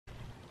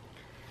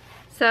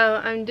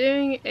So I'm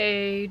doing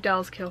a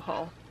Dolls Kill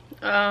haul.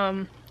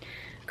 Of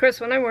course,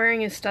 what I'm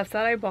wearing is stuff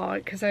that I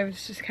bought because I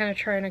was just kind of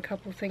trying a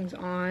couple things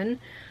on.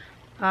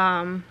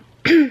 A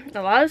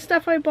lot of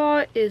stuff I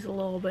bought is a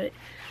little bit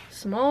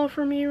small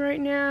for me right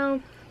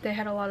now. They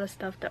had a lot of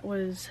stuff that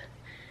was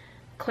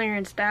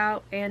clearanced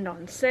out and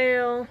on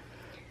sale.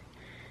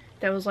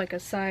 That was like a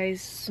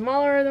size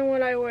smaller than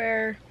what I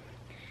wear.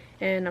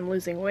 And I'm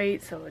losing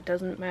weight, so it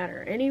doesn't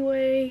matter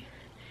anyway.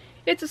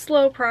 It's a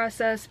slow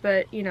process,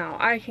 but you know,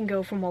 I can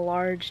go from a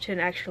large to an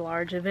extra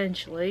large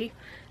eventually.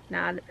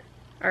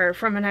 Or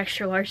from an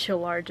extra large to a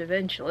large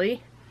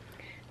eventually.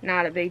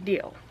 Not a big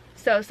deal.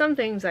 So some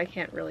things I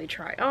can't really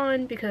try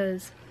on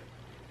because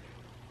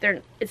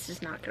it's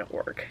just not gonna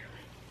work.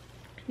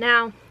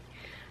 Now,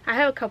 I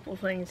have a couple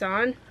things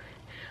on.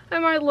 I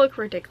might look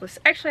ridiculous.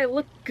 Actually, I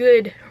look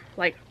good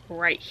like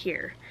right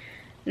here.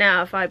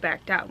 Now, if I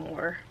backed out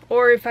more,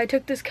 or if I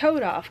took this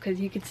coat off, because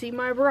you can see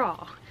my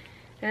bra,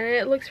 and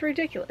it looks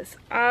ridiculous.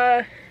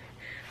 I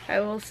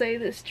will say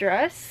this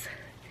dress,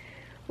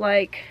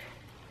 like,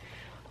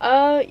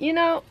 you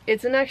know,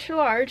 it's an extra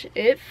large.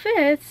 It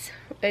fits.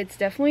 It's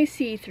definitely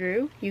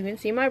see-through. You can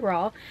see my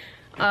bra.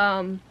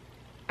 I'm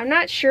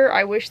not sure.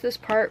 I wish this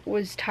part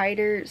was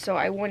tighter so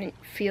I wouldn't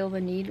feel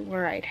the need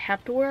where I'd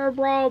have to wear a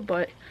bra,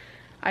 but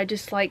I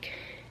just like,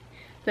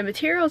 the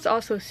material is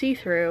also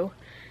see-through.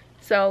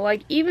 So,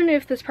 like, even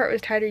if this part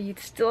was tighter, you'd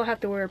still have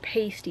to wear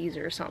pasties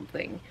or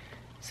something,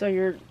 so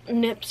your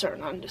nips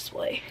aren't on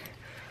display.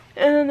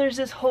 And then there's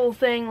this whole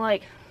thing,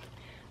 like,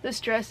 this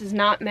dress is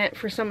not meant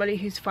for somebody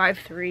who's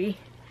 5'3".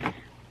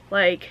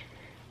 Like,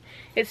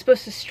 it's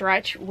supposed to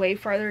stretch way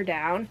farther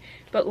down,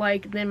 but,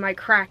 like, then my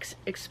crack's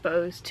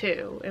exposed,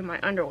 too, in my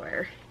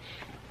underwear.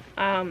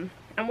 I'm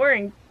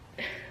wearing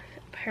a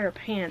pair of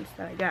pants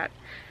that I got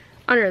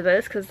under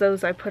this, because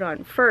those I put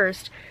on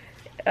first.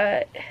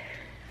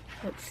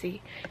 Let's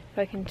see if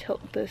I can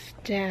tilt this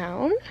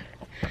down.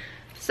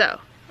 So,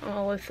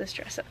 I'll lift this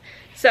dress up.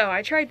 So,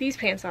 I tried these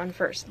pants on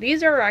first.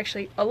 These are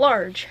actually a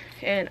large,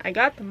 and I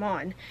got them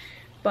on.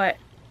 But,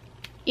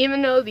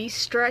 even though these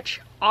stretch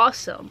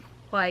awesome,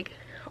 like,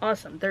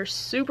 awesome. They're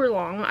super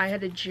long. I had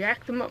to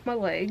jack them up my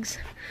legs.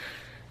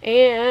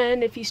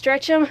 And if you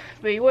stretch them,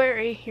 be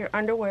wary, your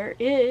underwear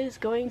is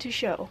going to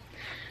show.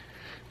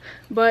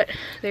 But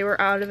they were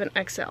out of an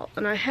XL,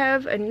 and I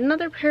have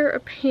another pair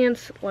of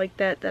pants like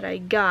that I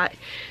got,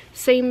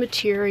 same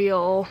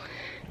material,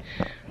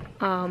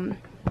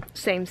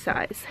 same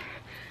size.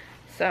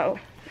 So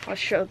I'll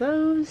show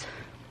those,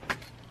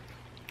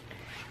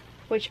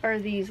 which are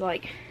these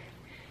like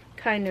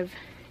kind of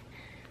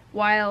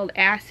wild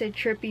acid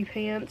trippy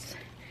pants.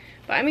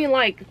 But I mean,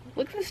 like,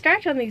 look at the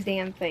stretch on these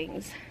damn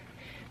things.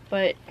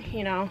 But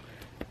you know,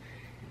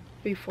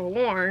 be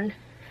forewarned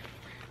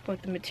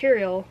with the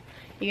material,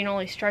 you can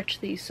only stretch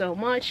these so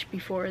much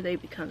before they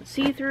become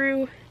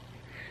see-through.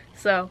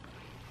 So,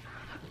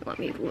 let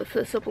me lift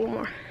this up a little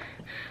more.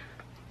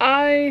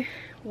 I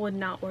would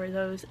not wear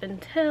those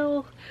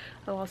until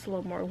I lost a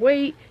little more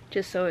weight,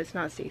 just so it's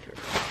not see-through.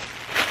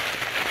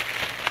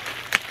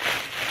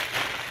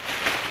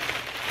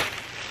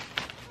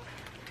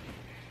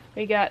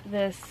 We got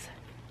this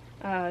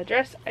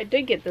dress. I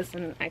did get this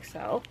in an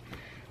XL.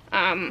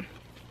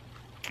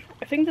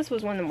 I think this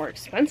was one of the more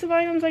expensive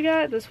items I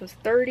got. This was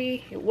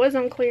 $30. It was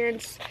on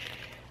clearance.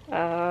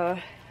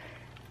 Yeah.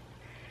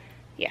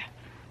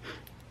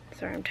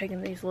 Sorry, I'm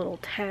taking these little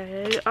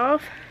tags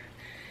off.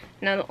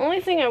 Now, the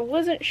only thing I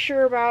wasn't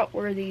sure about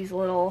were these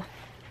little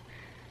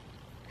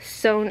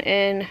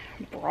sewn-in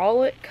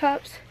bralette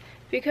cups,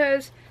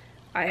 because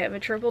I have a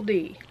triple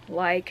D.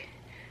 Like,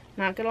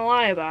 not gonna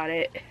lie about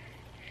it.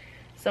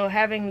 So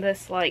having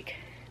this, like,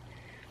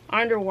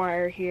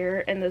 underwire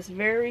here and this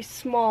very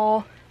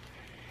small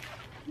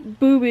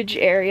boobage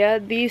area,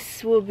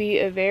 these will be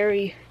a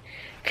very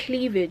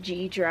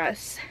cleavagey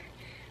dress.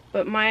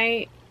 But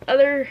my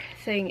other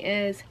thing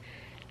is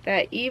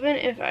that even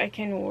if I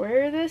can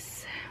wear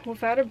this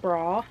without a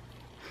bra,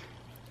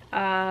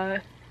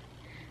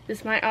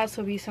 this might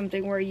also be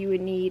something where you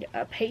would need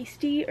a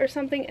pasty or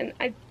something. And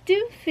I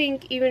do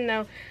think, even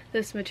though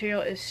this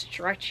material is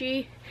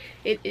stretchy,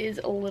 it is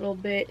a little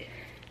bit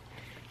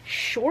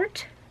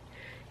short,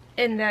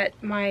 and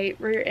that my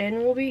rear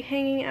end will be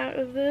hanging out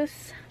of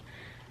this.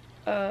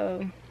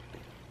 So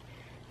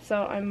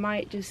I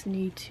might just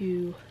need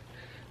to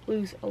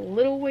lose a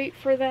little weight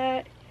for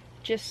that,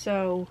 just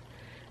so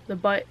the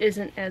butt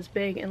isn't as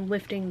big and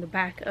lifting the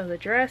back of the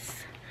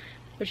dress,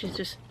 which is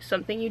just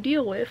something you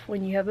deal with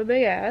when you have a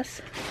big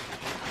ass.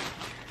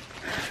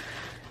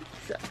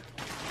 So,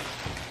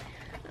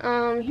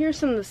 here's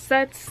some of the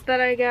sets that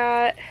I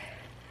got.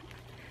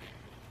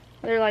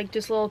 They're like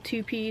just little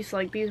two-piece,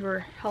 like these were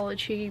hella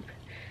cheap.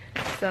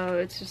 So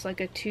it's just like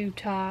a tube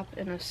top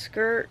and a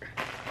skirt.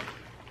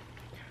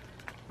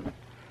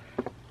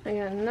 I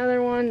got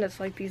another one that's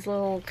like these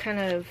little kind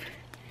of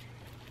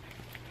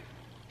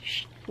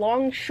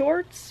long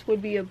shorts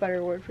would be a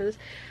better word for this.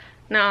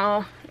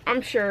 Now,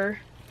 I'm sure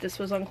this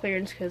was on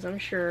clearance because I'm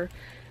sure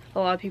a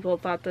lot of people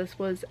thought this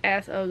was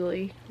ass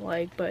ugly,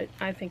 like, but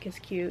I think it's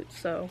cute,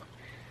 so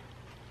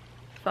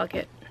fuck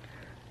it.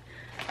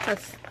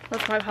 That's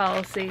my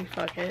policy.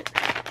 Fuck it.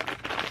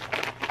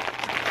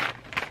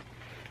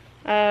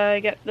 I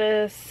got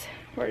this.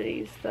 What are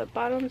these? The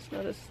bottoms?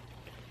 No, this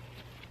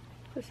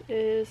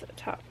is a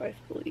top, I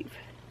believe.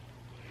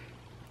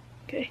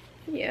 Okay,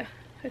 yeah.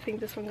 I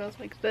think this one goes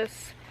like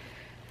this.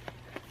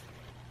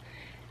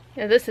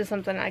 Yeah, this is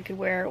something I could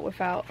wear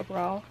without a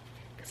bra,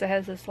 because it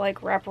has this like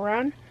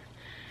wraparound.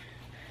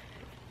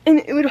 And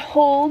it would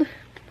hold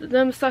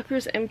them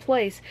suckers in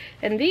place.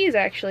 And these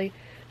actually,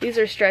 these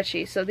are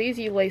stretchy, so these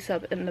you lace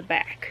up in the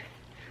back,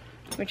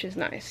 which is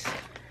nice.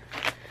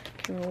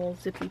 A little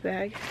zippy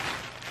bag.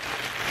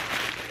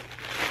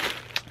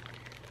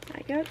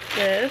 I got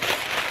this.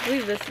 I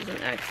believe this is an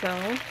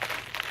XL.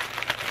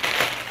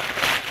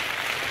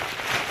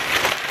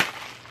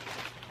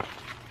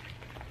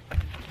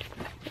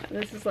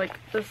 This is like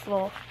this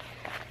little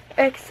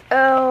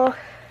XL.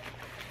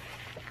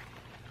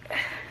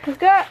 It's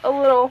got a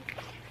little,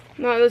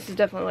 no, this is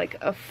definitely like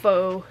a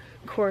faux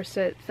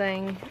corset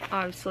thing.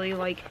 Obviously,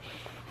 like,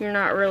 you're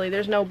not really,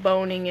 there's no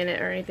boning in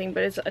it or anything,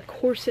 but it's a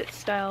corset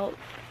style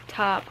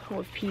top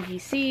with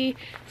PVC.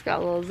 It's got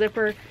a little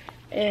zipper,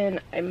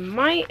 and I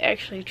might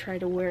actually try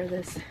to wear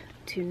this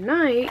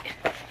tonight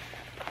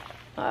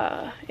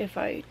if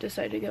I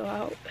decide to go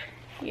out,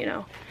 you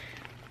know,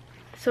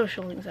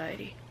 social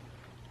anxiety.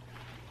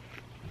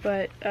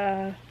 But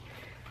I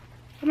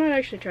might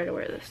actually try to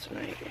wear this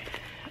tonight.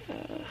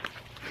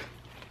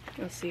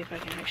 Let's see if I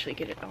can actually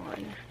get it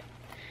on.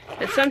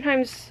 And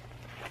sometimes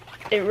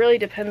it really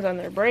depends on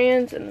their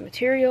brands and the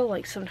material.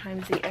 Like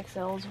sometimes the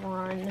XLs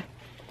run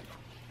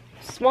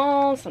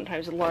small,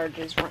 sometimes the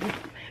larges run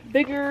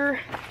bigger.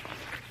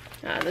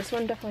 This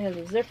one definitely has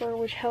a zipper,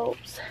 which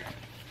helps.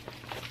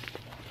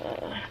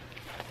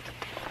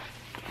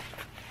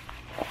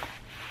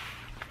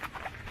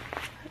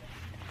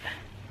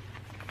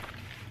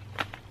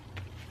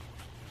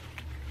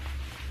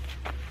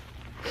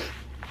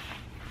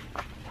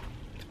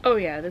 Oh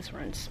yeah, this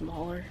runs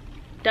smaller.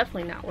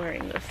 Definitely not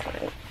wearing this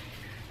though.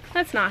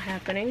 That's not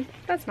happening.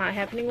 That's not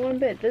happening one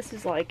bit. This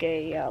is like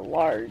a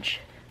large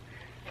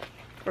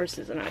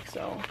versus an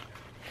XL.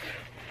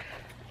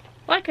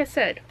 Like I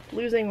said,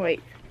 losing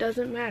weight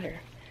doesn't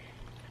matter.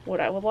 Would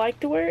I would like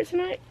to wear it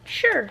tonight?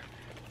 Sure.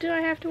 Do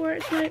I have to wear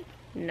it tonight?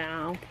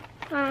 No.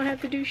 I don't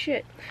have to do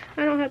shit.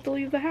 I don't have to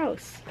leave the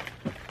house.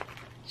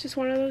 It's just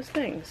one of those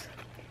things.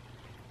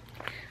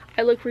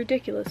 I look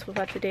ridiculous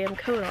without the damn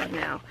coat on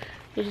now.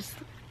 It just,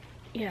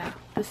 yeah,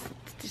 this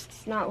just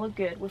does not look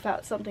good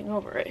without something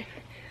over it.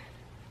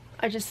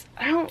 I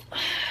don't,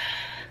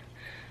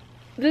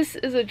 this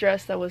is a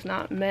dress that was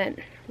not meant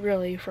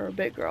really for a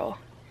big girl.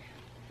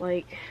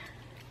 Like,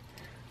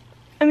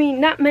 I mean,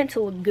 not meant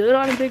to look good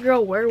on a big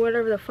girl. Wear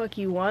whatever the fuck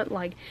you want.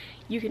 Like,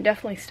 you can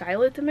definitely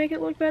style it to make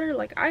it look better.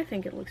 Like, I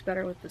think it looks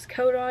better with this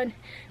coat on.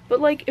 But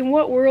like, in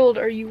what world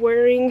are you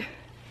wearing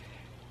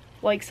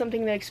like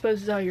something that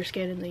exposes all your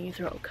skin and then you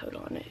throw a coat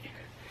on it?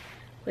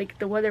 Like,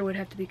 the weather would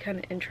have to be kind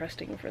of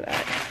interesting for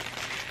that.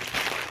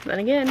 Then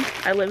again,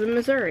 I live in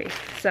Missouri,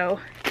 so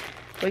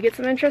we get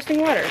some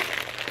interesting weather.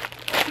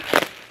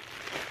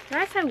 Did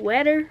I say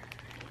weather?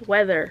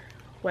 Weather.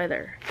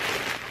 Weather.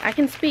 I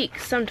can speak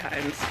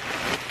sometimes.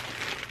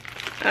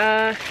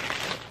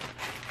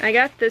 I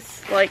got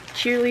this, like,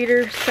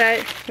 cheerleader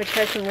set, which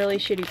has some really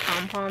shitty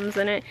pom-poms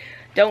in it.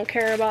 Don't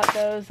care about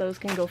those. Those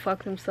can go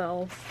fuck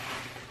themselves.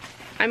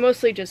 I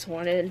mostly just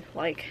wanted,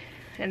 like,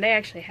 and they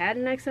actually had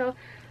an XL,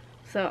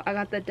 so I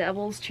got the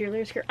Devil's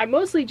cheerleader skirt. I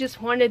mostly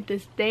just wanted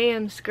this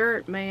damn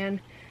skirt,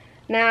 man.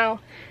 Now,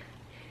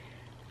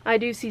 I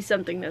do see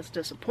something that's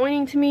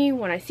disappointing to me.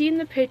 When I see in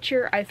the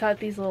picture, I thought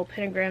these little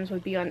pentagrams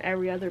would be on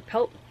every other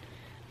pelt.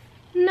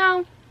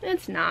 No,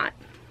 it's not.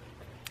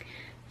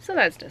 So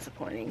that's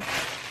disappointing.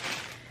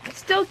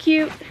 Still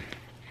cute.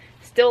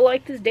 Still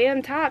like this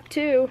damn top,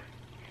 too.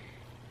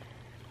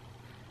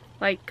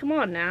 Like, come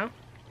on now.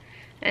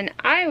 And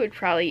I would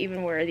probably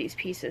even wear these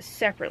pieces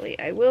separately.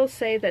 I will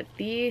say that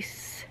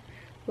these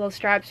little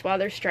straps, while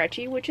they're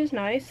stretchy, which is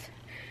nice,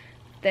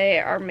 they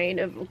are made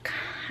of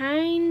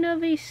kind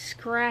of a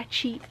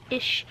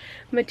scratchy-ish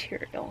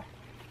material.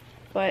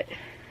 But,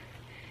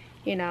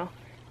 you know,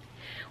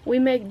 we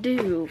make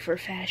do for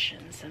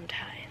fashion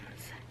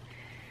sometimes.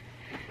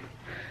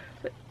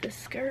 But this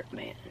skirt,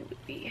 man,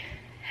 would be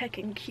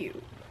heckin'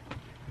 cute.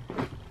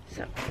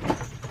 So,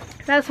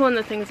 that's one of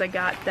the things I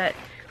got that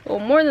will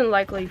more than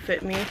likely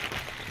fit me.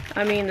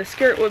 I mean, the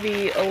skirt would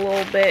be a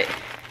little bit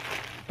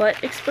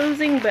butt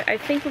exposing, but I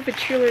think with a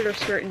cheerleader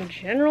skirt in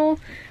general,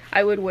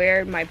 I would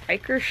wear my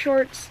biker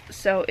shorts,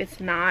 so it's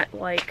not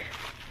like,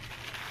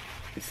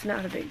 it's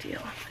not a big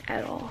deal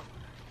at all.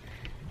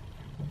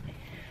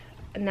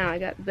 And now I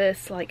got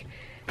this like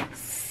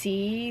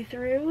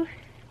see-through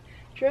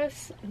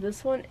dress.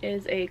 This one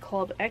is a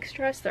Club X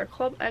dress. Their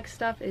Club X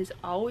stuff is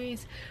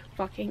always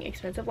fucking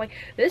expensive. Like,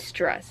 this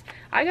dress,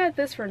 I got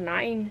this for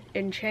 $9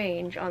 and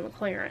change on the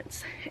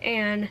clearance,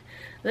 and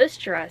this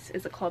dress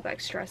is a Club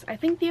X dress. I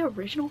think the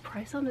original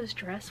price on this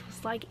dress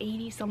was like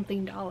 $80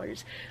 something.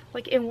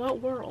 Like, in what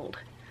world?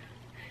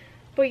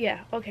 But yeah,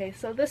 okay,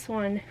 so this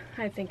one,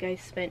 I think I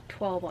spent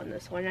 $12 on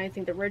this one. I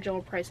think the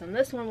original price on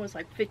this one was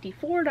like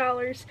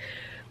 $54,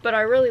 but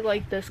I really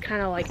like this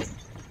kind of like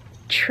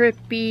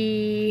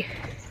trippy,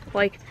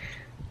 like,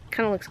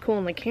 kind of looks cool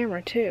on the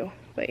camera too.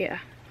 But yeah,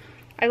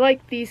 I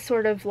like these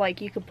sort of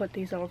like, you could put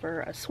these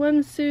over a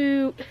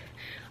swimsuit,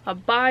 a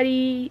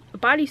bodysuit,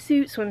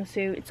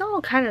 swimsuit. It's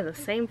all kind of the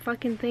same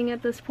fucking thing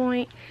at this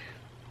point.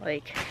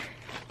 Like,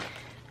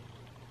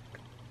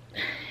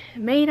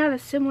 made out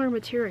of similar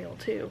material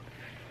too.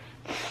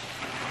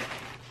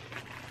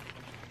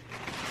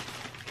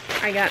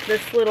 I got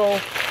this little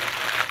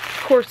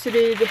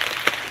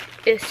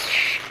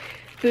corseted-ish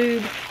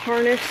boob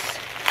harness.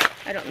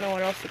 I don't know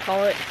what else to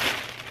call it.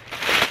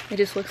 It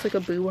just looks like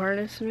a boob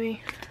harness to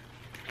me.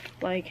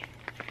 Like,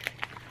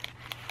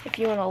 if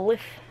you want to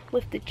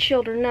lift the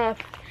children up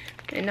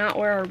and not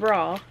wear a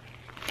bra,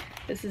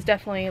 this is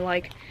definitely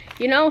like,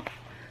 you know,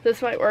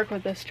 this might work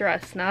with this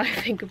dress now that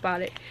I think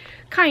about it.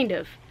 Kind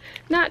of.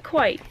 Not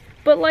quite,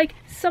 but like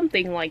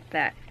something like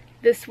that.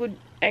 This would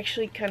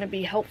actually kind of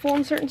be helpful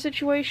in certain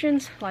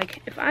situations.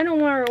 Like, if I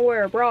don't want to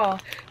wear a bra,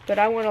 but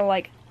I want to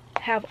like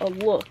have a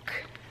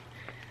look,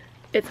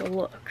 it's a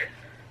look.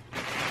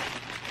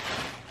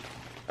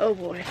 Oh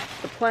boy,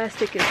 the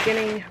plastic is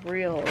getting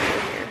real over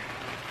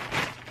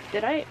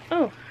here.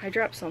 Oh, I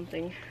dropped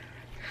something.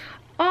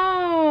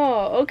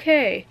 Oh,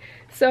 okay.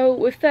 So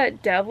with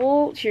that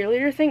devil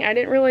cheerleader thing, I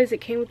didn't realize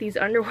it came with these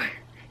underwear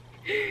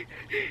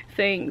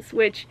things,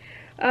 which,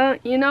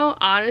 you know,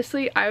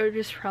 honestly, I would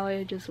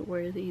probably just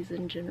wear these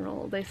in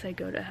general. They say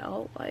go to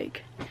hell.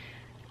 Like,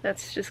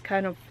 that's just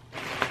kind of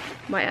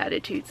my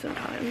attitude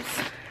sometimes.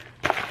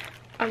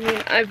 I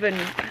mean, I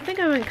think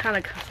I've been kind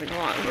of cussing a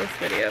lot in this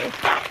video.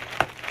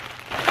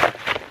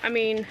 I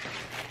mean,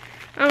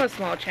 I'm a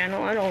small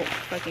channel. I don't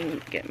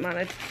fucking get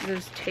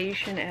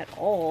monetization at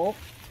all.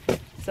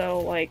 So,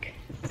 like,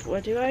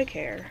 what do I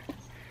care?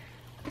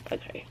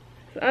 Okay.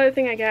 The other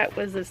thing I got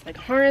was this, like,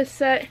 harness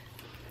set.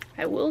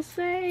 I will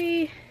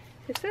say,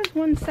 it says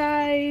one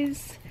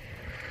size.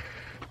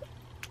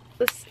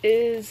 This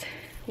is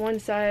one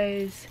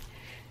size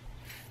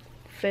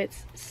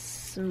fits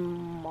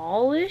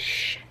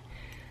smallish.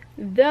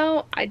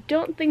 Though, I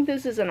don't think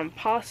this is an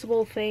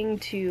impossible thing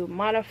to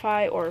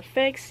modify or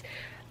fix.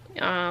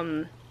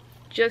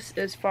 Just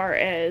as far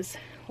as,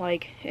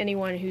 like,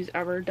 anyone who's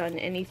ever done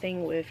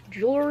anything with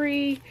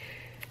jewelry,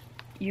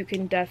 you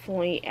can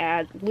definitely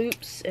add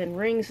loops and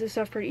rings and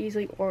stuff pretty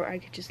easily, or I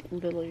could just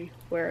literally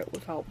wear it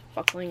without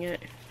buckling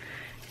it.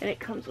 And it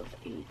comes with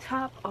a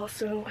top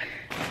also,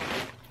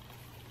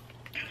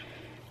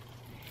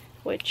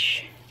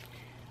 which,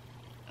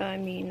 I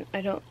mean,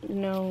 I don't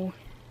know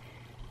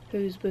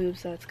whose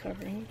boobs that's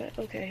covering, but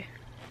okay.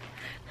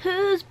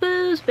 Whose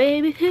boobs,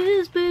 baby,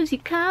 whose boobs you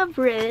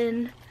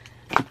covering?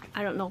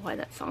 I don't know why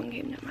that song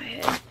came to my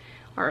head.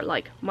 Or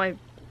like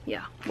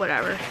yeah,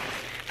 whatever.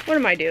 What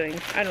am I doing?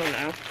 I don't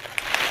know.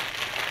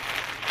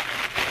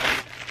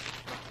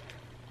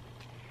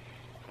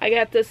 I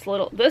got this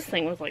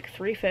thing was like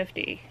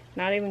 $3.50.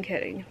 Not even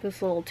kidding.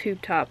 This little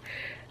tube top.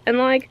 And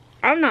like,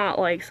 I'm not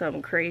like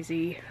some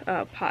crazy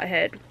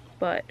pothead,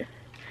 but,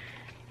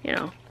 you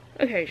know,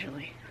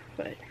 occasionally.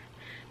 But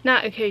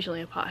not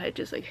occasionally a pothead,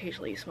 just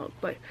occasionally smoke.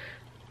 But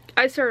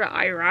I sort of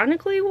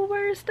ironically will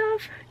wear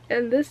stuff,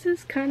 and this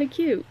is kind of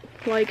cute.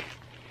 Like,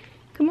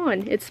 come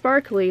on, it's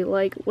sparkly.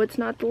 Like, what's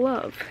not to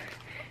love?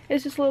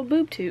 It's just a little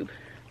boob tube.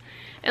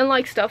 And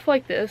like stuff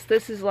like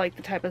this is like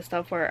the type of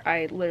stuff where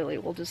I literally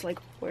will just like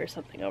wear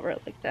something over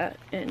it like that,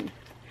 and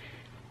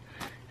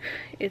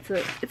it's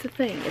a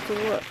thing, it's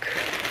a look.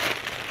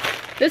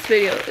 This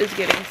video is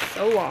getting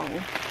so long,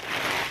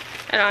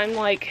 and I'm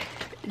like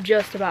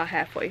just about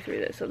halfway through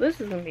this, so this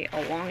is gonna be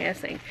a long ass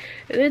thing.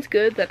 And it's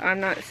good that I'm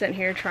not sitting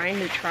here trying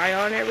to try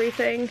on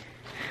everything.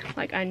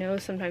 Like, I know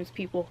sometimes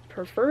people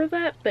prefer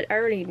that, but I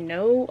already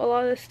know a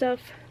lot of this stuff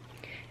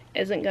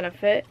isn't gonna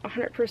fit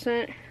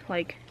 100%.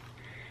 Like,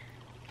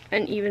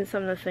 and even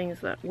some of the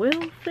things that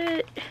will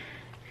fit,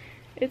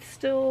 it's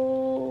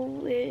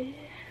still,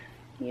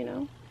 you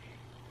know,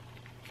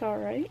 it's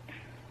alright.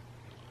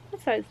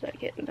 What size did I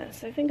get in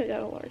this? I think I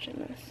got a large in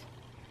this.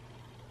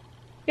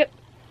 Yep,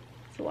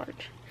 it's a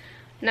large.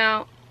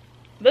 Now,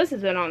 this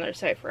has been on their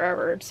site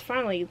forever. It's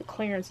finally, the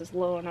clearance is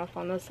low enough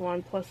on this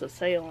one, plus a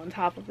sale on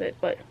top of it.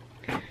 But,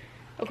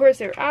 of course,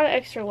 they're out of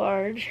extra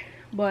large,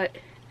 but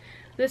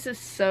this is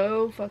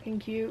so fucking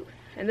cute.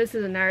 And this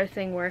is another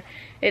thing where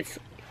it's,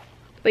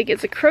 like,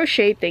 it's a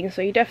crochet thing,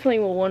 so you definitely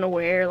will want to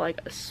wear,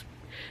 like, a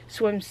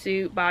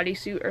swimsuit,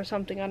 bodysuit, or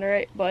something under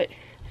it. But,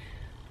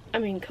 I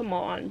mean, come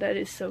on, that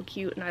is so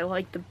cute, and I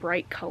like the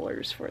bright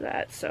colors for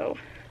that, so.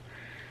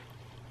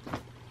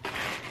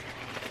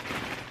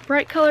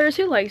 Bright colors?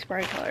 Who likes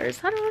bright colors?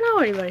 I don't know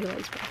anybody who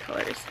likes bright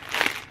colors.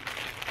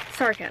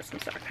 Sarcasm,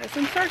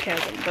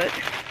 but,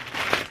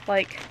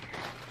 like,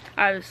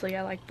 obviously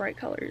I like bright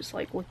colors.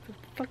 Like, look what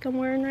the fuck I'm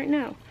wearing right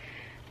now.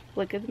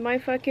 Look at my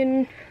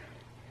fucking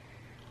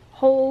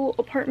whole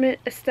apartment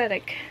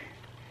aesthetic.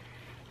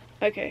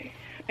 Okay,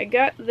 I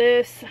got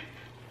this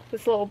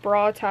little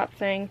bra top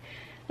thing.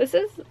 This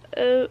is,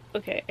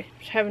 okay, I'm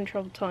having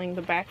trouble telling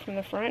the back from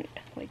the front.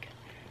 Like,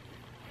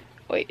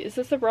 wait, is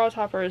this a bra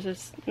top or is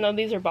this, no,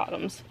 these are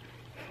bottoms.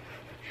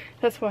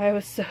 That's why I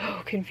was so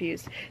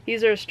confused.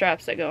 These are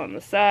straps that go on the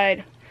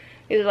side.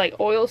 These are like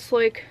oil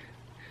slick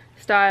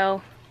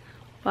style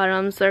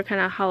bottoms. They're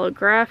kind of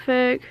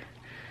holographic.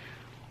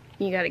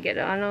 You gotta get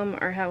on them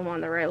or have them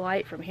on the right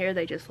light. From here,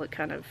 they just look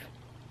kind of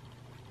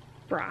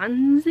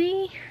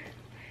bronzy.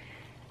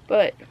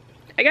 But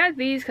I got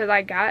these because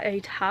I got a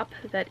top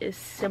that is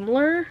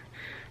similar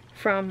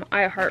from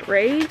I Heart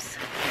Raves,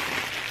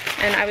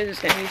 and I was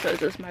just gonna use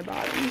those as my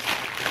bottoms.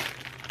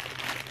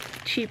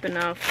 Cheap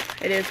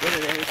enough. It is what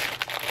it is.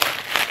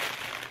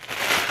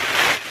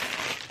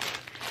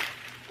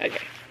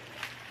 Okay.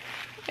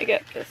 I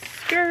got this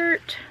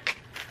skirt,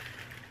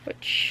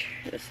 which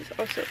this is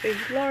also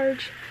a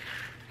large.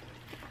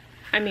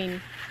 I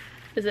mean,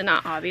 is it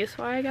not obvious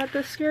why I got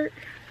this skirt?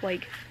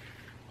 Like,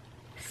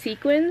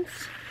 sequins?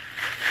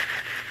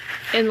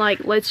 And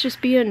like, let's just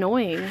be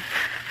annoying.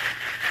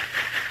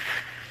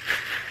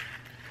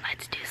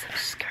 Let's do some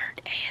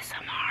skirt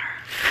ASMR.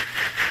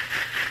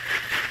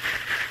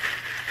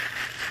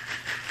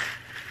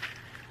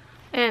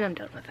 And I'm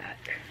done with that.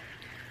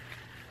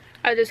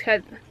 I just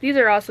had, these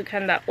are also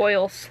kind of that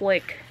oil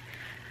slick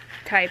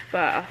type,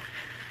 I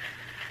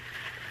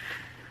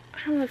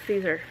don't know if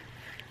these are,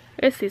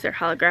 I guess these are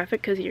holographic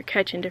because you're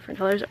catching different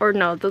colors. Or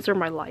no, those are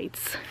my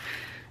lights.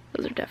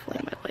 Those are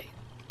definitely my light.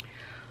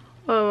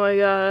 Oh my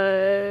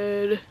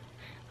god.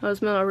 I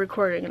was meant to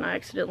recording and I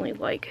accidentally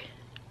like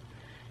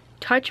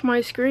touched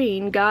my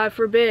screen, God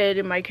forbid,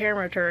 and my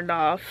camera turned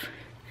off.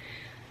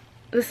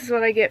 This is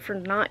what I get for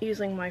not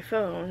using my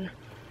phone.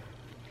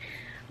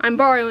 I'm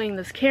borrowing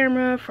this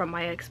camera from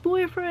my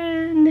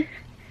ex-boyfriend.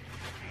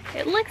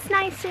 It looks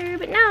nicer,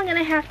 but now I'm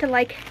gonna have to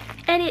like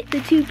edit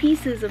the two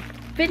pieces of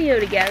video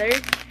together,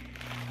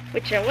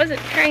 which I wasn't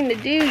trying to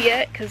do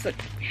yet because I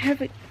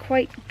haven't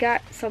quite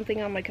got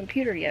something on my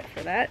computer yet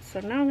for that. So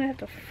now I'm gonna have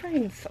to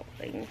find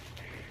something.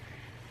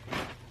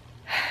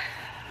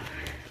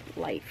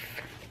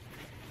 Life.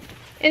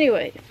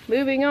 Anyway,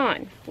 moving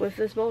on with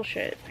this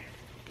bullshit.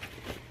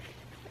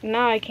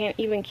 Now I can't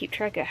even keep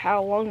track of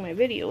how long my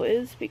video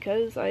is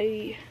because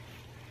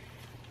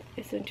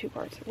it's in 2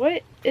 parts.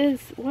 What?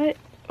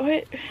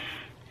 I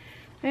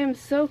am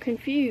so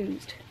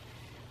confused.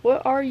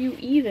 What are you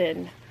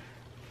even?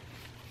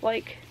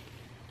 Like,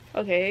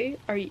 okay,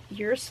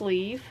 you're a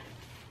sleeve.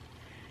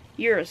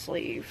 You're a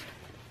sleeve.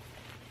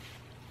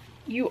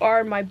 You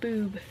are my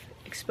boob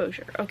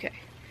exposure. Okay.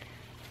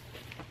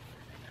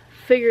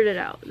 Figured it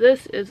out.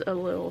 This is a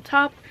little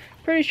top.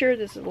 Pretty sure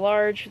this is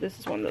large. This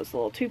is one of those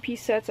little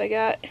 2-piece sets I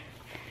got.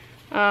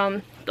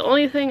 The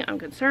only thing I'm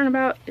concerned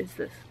about is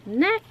this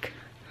neck.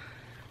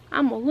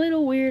 I'm a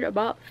little weird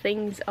about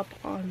things up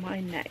on my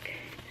neck,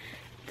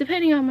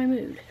 depending on my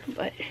mood,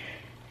 but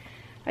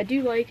I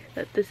do like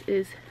that this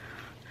is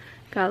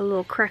got a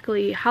little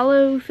crackly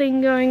hollow thing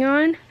going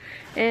on,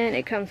 and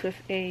it comes with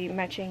a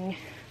matching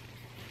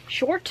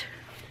short,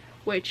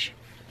 which,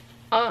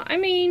 I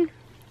mean,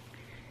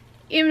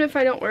 even if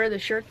I don't wear the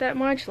shirt that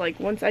much, like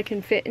once I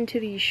can fit into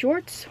these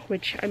shorts,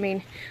 which I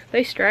mean,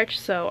 they stretch,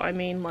 so I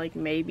mean like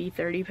maybe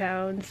 30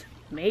 pounds,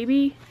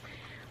 maybe.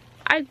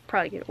 I'd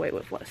probably get away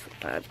with less than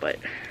that, but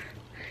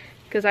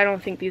because I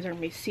don't think these are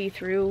gonna be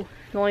see-through.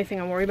 The only thing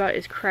I'm worried about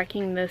is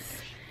cracking this,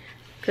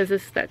 because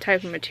this is that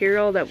type of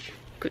material that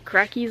could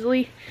crack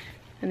easily,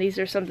 and these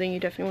are something you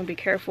definitely want to be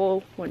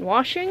careful when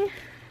washing.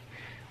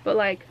 But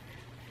like,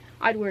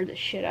 I'd wear the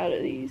shit out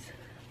of these.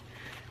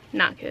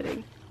 Not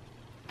kidding.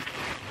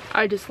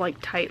 I just like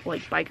tight,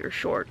 like biker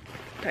short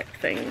type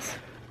things,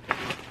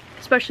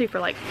 especially for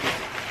like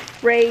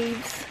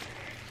raves.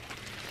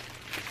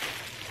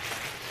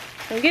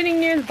 I'm getting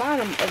near the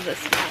bottom of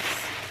this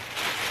mess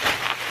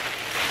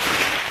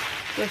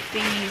with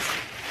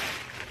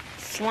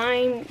these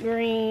slime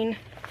green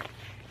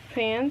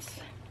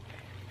pants.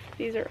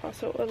 These are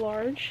also a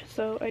large,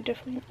 so I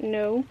definitely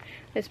know,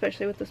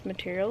 especially with this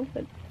material,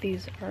 that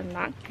these are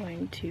not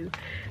going to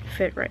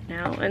fit right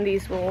now. And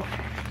these will,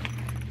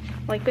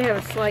 like, they have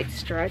a slight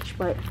stretch,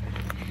 but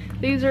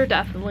these are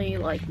definitely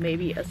like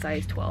maybe a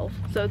size 12.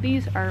 So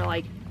these are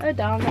like a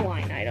down the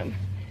line item.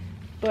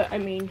 But I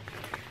mean,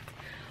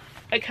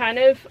 I kind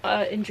of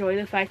enjoy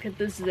the fact that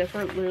this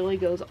zipper literally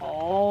goes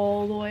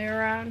all the way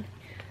around.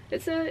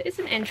 It's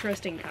an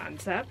interesting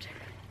concept,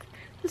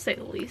 to say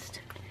the least.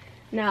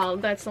 Now,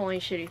 that's the only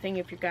shitty thing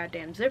if your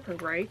goddamn zipper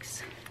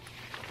breaks.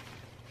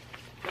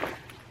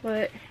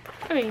 But,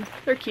 I mean,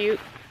 they're cute.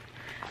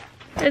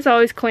 It's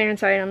always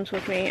clearance items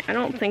with me. I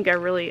don't think I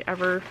really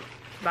ever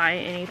buy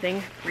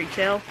anything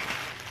retail.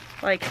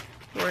 Like,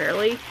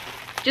 rarely.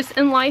 Just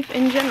in life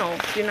in general,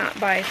 do not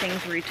buy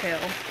things retail.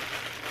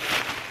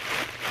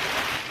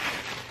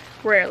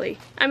 Rarely.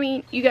 I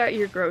mean, you got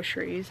your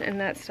groceries and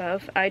that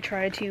stuff. I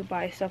try to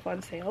buy stuff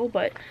on sale,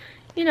 but,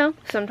 you know,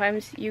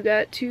 sometimes you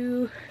got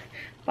to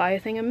buy a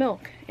thing of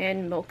milk,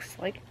 and milk's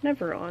like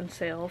never on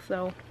sale,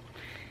 so.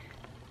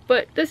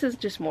 But this is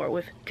just more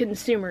with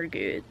consumer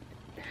goods.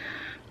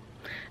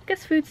 I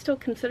guess food's still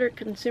considered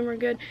consumer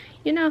good.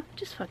 You know,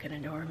 just fucking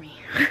adore me.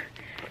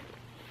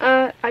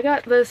 I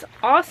got this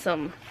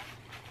awesome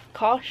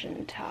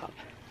caution top.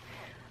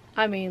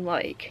 I mean,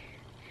 like,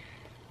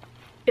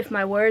 if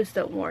my words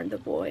don't warn the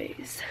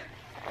boys,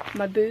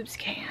 my boobs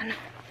can,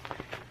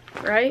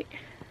 right?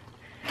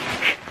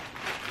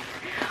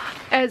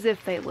 As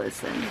if they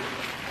listen.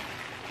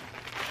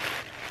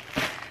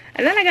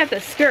 And then I got the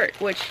skirt,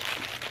 which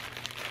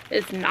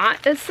is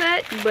not a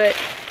set, but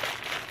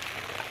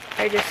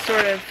I just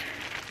sort of...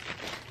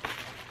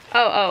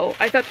 Oh,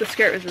 I thought the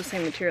skirt was the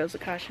same material as the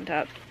caution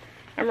top.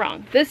 I'm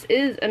wrong. This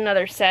is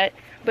another set,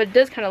 but it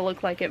does kind of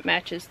look like it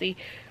matches the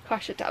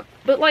caution top.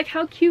 But, like,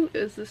 how cute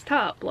is this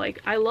top?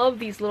 Like, I love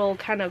these little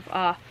kind of,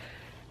 what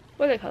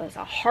do they call this?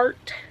 A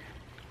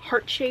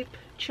heart-shaped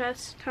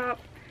chest top?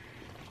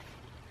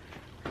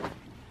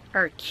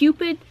 Or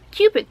Cupid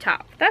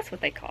top. That's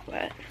what they call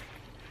that.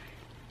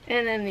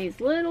 And then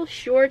these little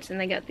shorts, and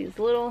they got these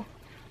little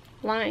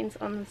lines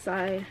on the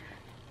side.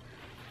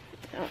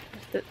 Oh,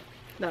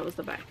 that was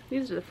the back.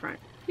 These are the front.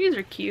 These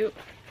are cute.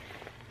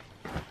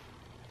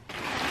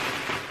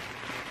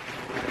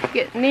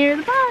 Get near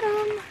the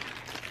bottom.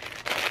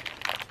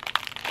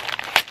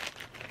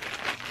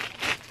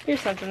 Here's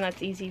something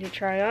that's easy to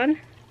try on.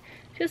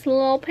 Just a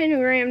little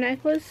pentagram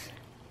necklace.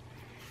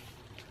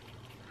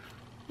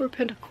 Or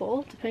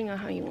pentacle, depending on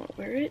how you want to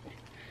wear it.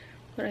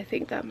 But I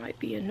think that might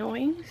be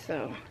annoying,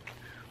 so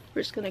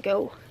we're just gonna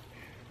go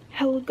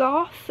hella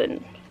goth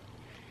and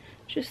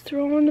just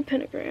throw on the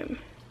pentagram.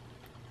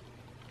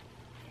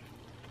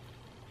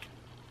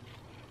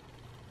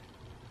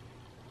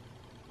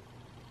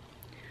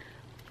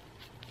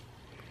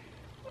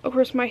 Of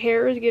course, my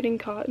hair is getting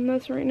caught in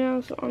this right now,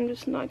 so I'm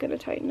just not gonna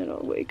tighten it all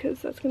the way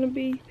because that's gonna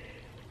be...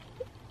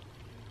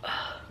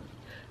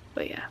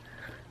 But yeah,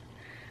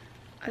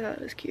 I thought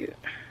it was cute.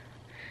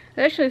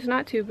 Actually, it's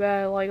not too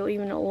bad, like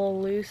leaving it a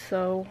little loose,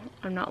 so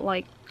I'm not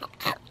like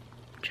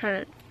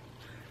trying to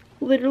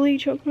literally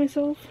choke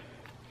myself.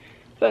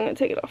 But I'm gonna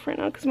take it off right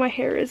now because my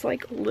hair is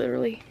like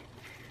literally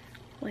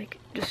like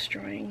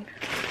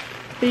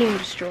being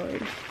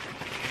destroyed.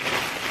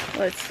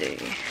 Let's see.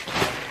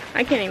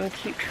 I can't even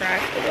keep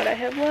track of what I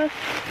have left.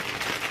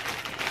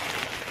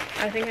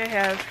 I think I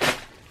have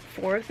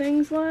 4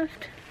 things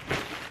left.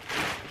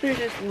 There's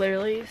just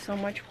literally so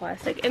much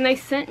plastic. And they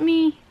sent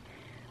me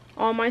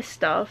all my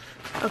stuff.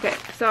 Okay,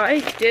 so I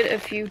did a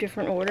few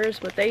different orders,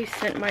 but they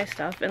sent my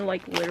stuff in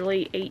like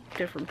literally 8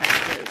 different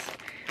packages.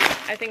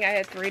 I think I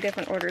had 3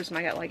 different orders and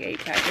I got like 8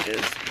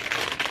 packages.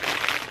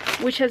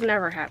 Which has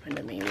never happened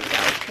to me with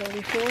Dollar Store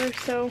before,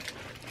 so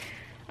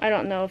I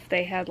don't know if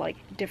they had like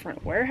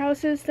different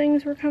warehouses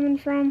things were coming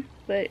from,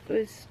 but it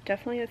was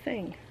definitely a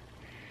thing.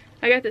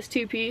 I got this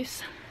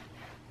 2-piece,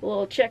 a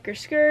little checker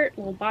skirt, a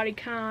little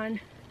bodycon.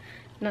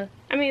 No,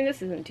 I mean,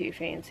 this isn't too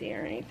fancy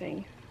or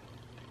anything.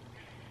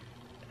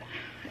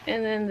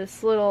 And then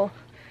this little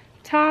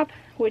top,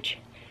 which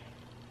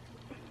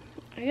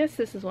I guess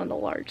this is one of the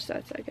large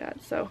sets I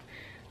got, so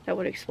that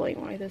would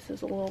explain why this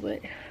is a little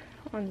bit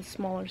on the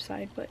smaller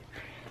side, but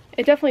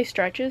it definitely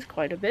stretches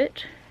quite a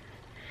bit.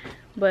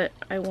 But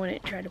I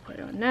wouldn't try to put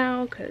it on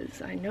now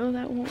because I know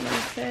that won't really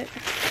fit.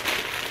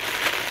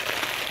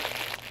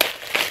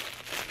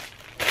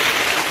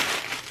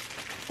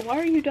 Why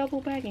are you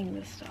double bagging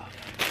this stuff?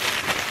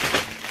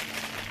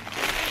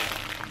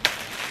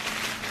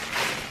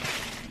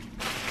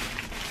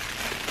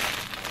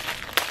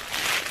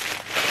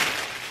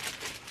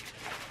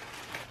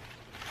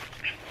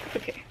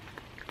 Okay.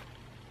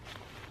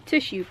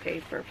 Tissue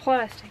paper,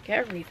 plastic,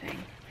 everything.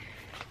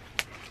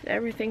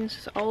 Everything's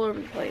just all over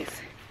the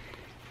place.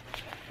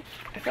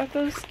 I thought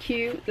that was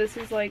cute. This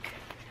is like,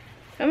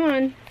 come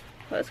on,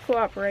 let's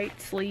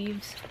cooperate.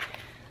 Sleeves.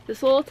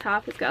 This little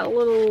top has got a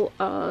little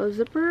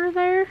zipper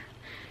there.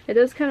 It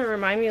does kind of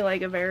remind me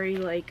like a very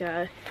like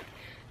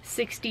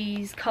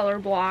 60s color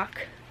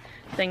block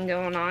thing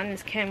going on.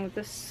 This came with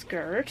a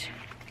skirt.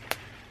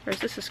 Or is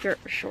this a skirt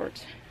or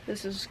shorts?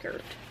 This is a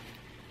skirt.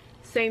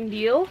 Same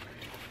deal.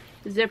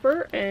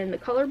 Zipper and the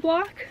color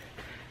block.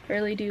 I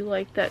really do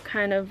like that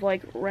kind of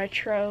like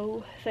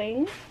retro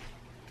thing.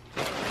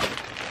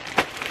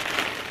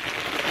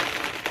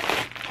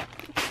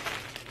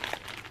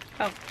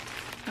 Oh,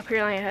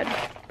 apparently I had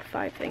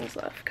 5 things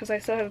left because I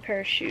still have a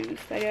pair of shoes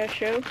that I gotta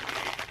show.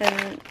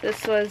 And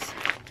this was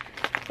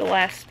the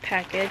last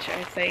package,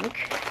 I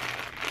think.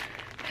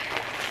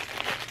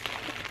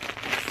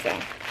 So,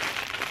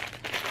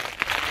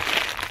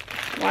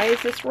 why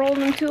is this rolled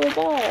into a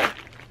ball?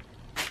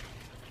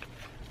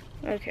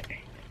 Okay.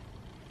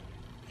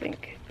 I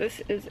think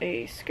this is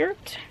a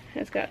skirt.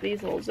 It's got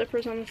these little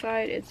zippers on the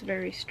side. It's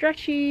very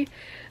stretchy.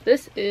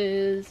 This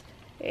is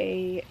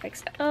a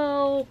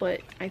XL,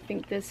 but I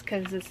think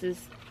because this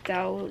is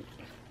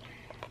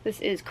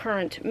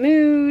current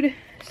mood,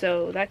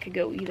 so that could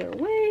go either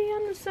way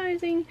on the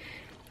sizing.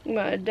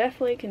 But I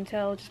definitely can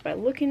tell just by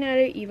looking at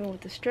it, even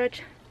with the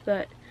stretch,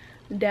 that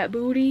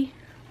booty,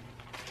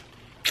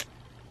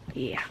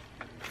 yeah,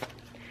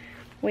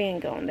 we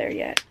ain't going there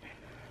yet.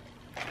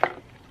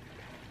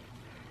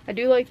 I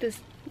do like this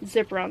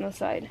zipper on the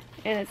side,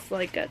 and it's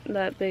like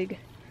that big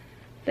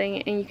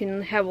thing, and you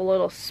can have a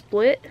little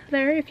split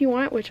there if you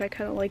want, which I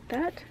kind of like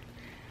that.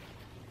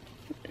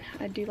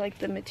 I do like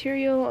the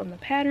material and the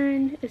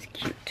pattern is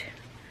cute.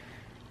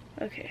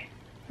 Okay,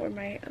 where'd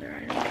my other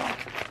item go?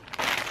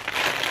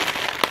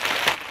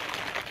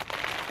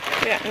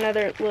 We got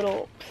another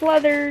little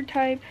pleather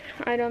type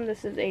item.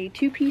 This is a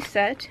 2-piece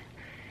set.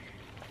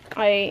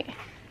 I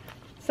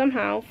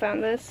somehow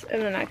found this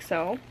in an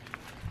XL,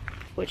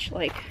 which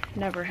like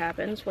never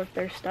happens with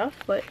their stuff,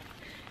 but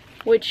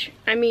which,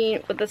 I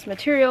mean, with this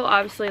material,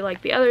 obviously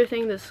like the other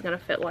thing, this is gonna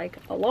fit like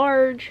a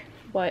large,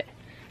 but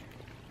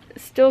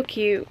still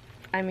cute.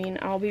 I mean,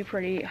 I'll be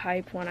pretty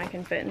hyped when I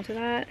can fit into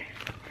that.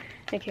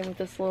 It came with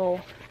this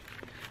little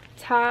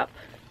top.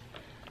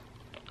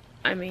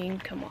 I mean,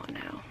 come on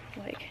now.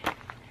 Like,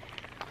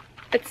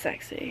 it's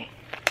sexy.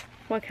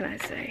 What can I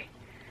say?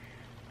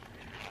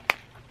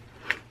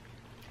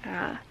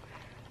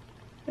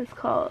 It's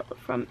called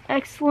From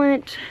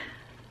Excellent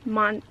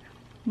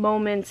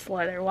Moments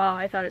Leather. Wow,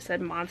 I thought it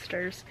said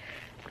Monsters.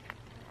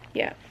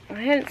 Yeah, I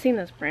hadn't seen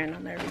this brand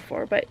on there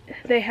before, but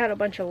they had a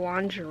bunch of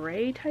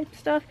lingerie type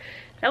stuff.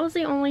 That was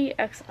the only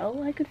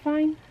XL I could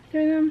find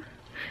through them.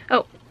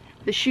 Oh,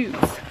 the shoes.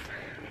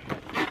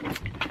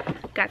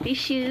 Got these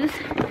shoes.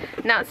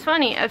 Now it's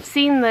funny, I've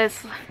seen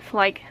this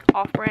like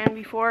off-brand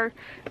before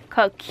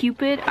called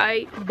Cupid.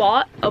 I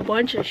bought a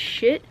bunch of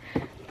shit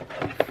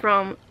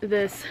from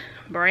this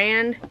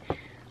brand.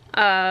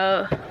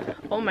 Oh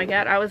my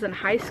god, I was in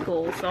high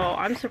school, so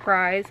I'm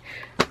surprised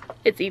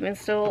it's even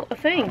still a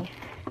thing.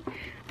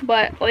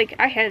 But like,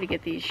 I had to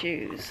get these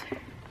shoes.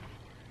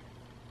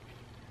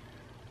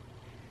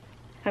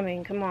 I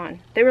mean, come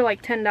on. They were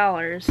like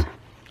 $10.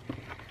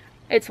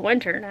 It's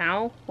winter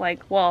now.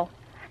 Like, well,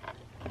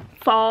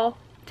 fall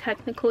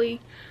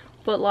technically,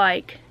 but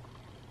like,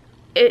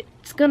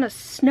 it's gonna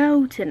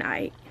snow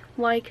tonight.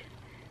 Like,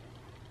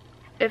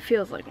 it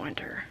feels like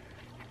winter,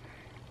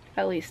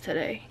 at least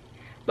today.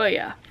 But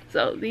yeah,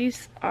 so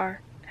these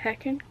are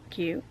heckin'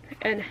 cute,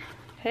 and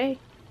hey,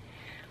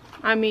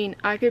 I mean,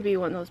 I could be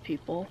one of those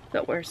people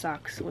that wear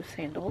socks with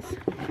sandals.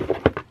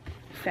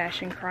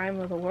 Fashion crime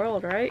of the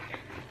world, right?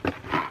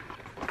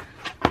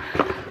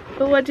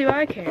 But what do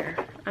I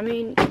care? I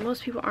mean,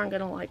 most people aren't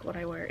gonna like what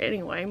I wear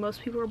anyway.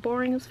 Most people are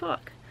boring as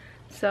fuck.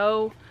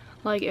 So,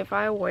 like, if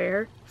I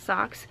wear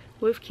socks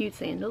with cute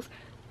sandals,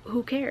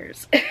 who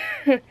cares?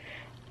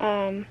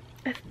 I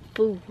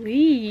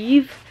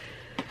believe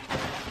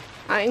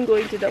I'm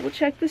going to double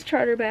check this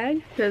charter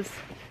bag, because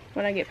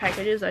when I get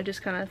packages, I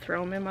just kind of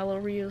throw them in my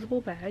little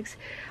reusable bags.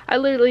 I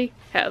literally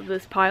have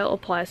this pile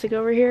of plastic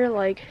over here,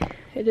 like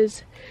it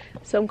is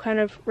some kind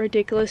of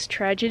ridiculous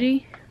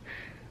tragedy.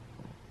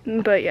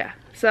 But yeah,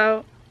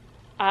 so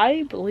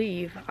I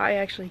believe I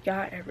actually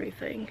got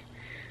everything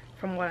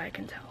from what I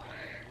can tell.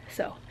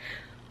 So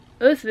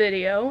this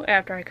video,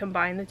 after I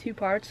combine the two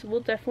parts,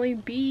 will definitely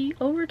be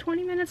over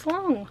 20 minutes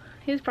long.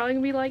 It's probably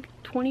gonna be like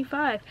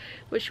 25,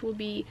 which will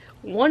be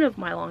one of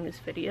my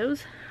longest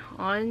videos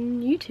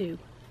on YouTube.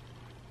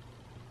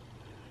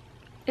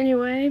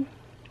 Anyway,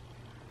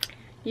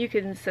 you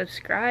can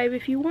subscribe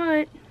if you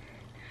want.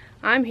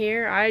 I'm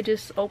here. I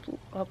just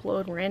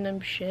upload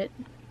random shit,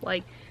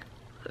 like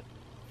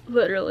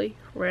literally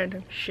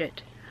random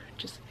shit,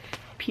 just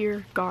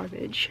pure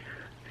garbage.